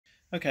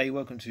Okay,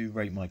 welcome to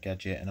Rate My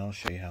Gadget, and I'll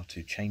show you how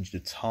to change the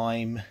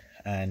time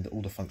and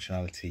all the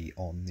functionality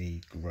on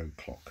the GRO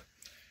clock.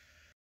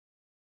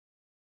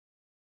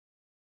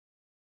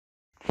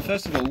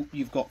 First of all,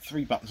 you've got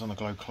three buttons on the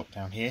GRO clock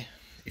down here.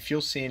 If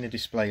you're seeing a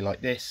display like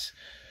this,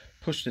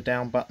 push the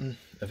down button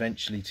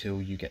eventually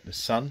till you get the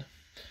sun.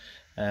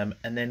 And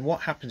then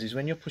what happens is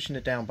when you're pushing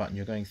the down button,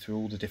 you're going through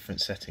all the different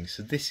settings.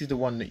 So this is the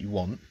one that you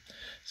want.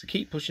 So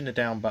keep pushing the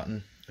down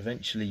button.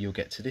 Eventually you'll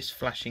get to this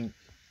flashing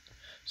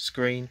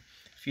screen.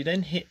 If you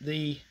then hit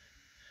the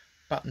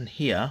button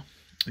here,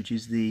 which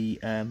is the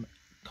kind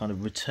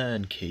of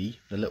return key,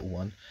 the little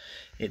one,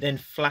 it then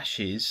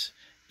flashes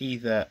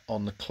either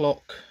on the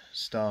clock,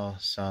 star,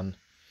 sun,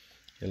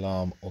 the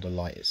alarm, or the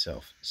light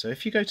itself. So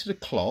if you go to the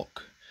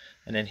clock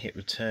and then hit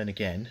return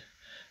again,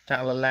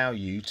 that'll allow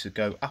you to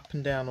go up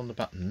and down on the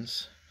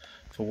buttons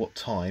for what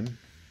time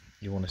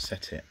you want to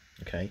set it.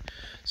 Okay,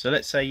 so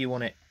let's say you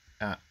want it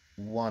at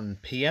 1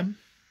 PM.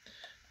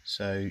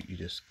 So you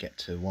just get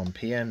to 1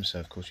 PM, so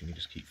of course you can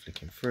just keep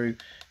flicking through.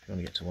 If you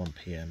want to get to 1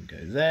 PM, go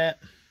there,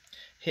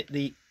 hit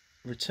the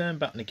return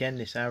button again,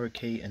 this arrow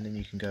key, and then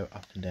you can go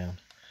up and down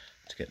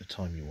to get the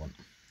time you want.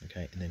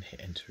 Okay, and then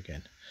hit enter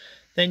again.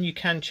 Then you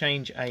can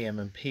change AM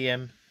and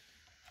PM.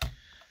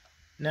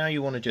 Now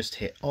you want to just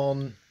hit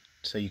on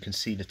so you can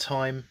see the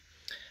time,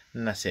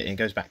 and that's it. And it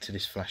goes back to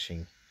this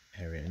flashing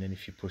area, and then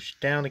if you push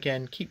down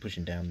again, keep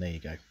pushing down, there you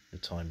go, the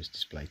time is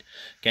displayed.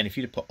 Again, if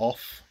you put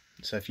off,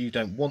 so if you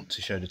don't want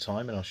to show the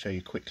time, and I'll show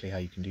you quickly how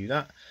you can do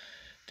that,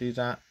 do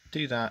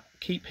that,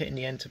 keep hitting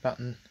the enter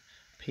button,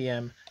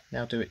 PM,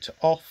 now do it to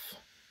off.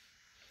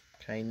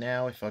 Okay,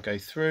 now if I go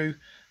through,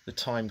 the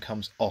time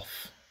comes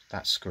off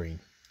that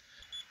screen.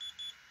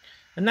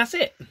 And that's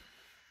it.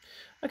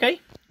 Okay,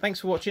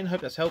 thanks for watching,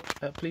 hope that's helped.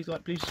 Please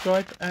like, please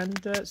subscribe,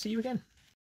 and see you again.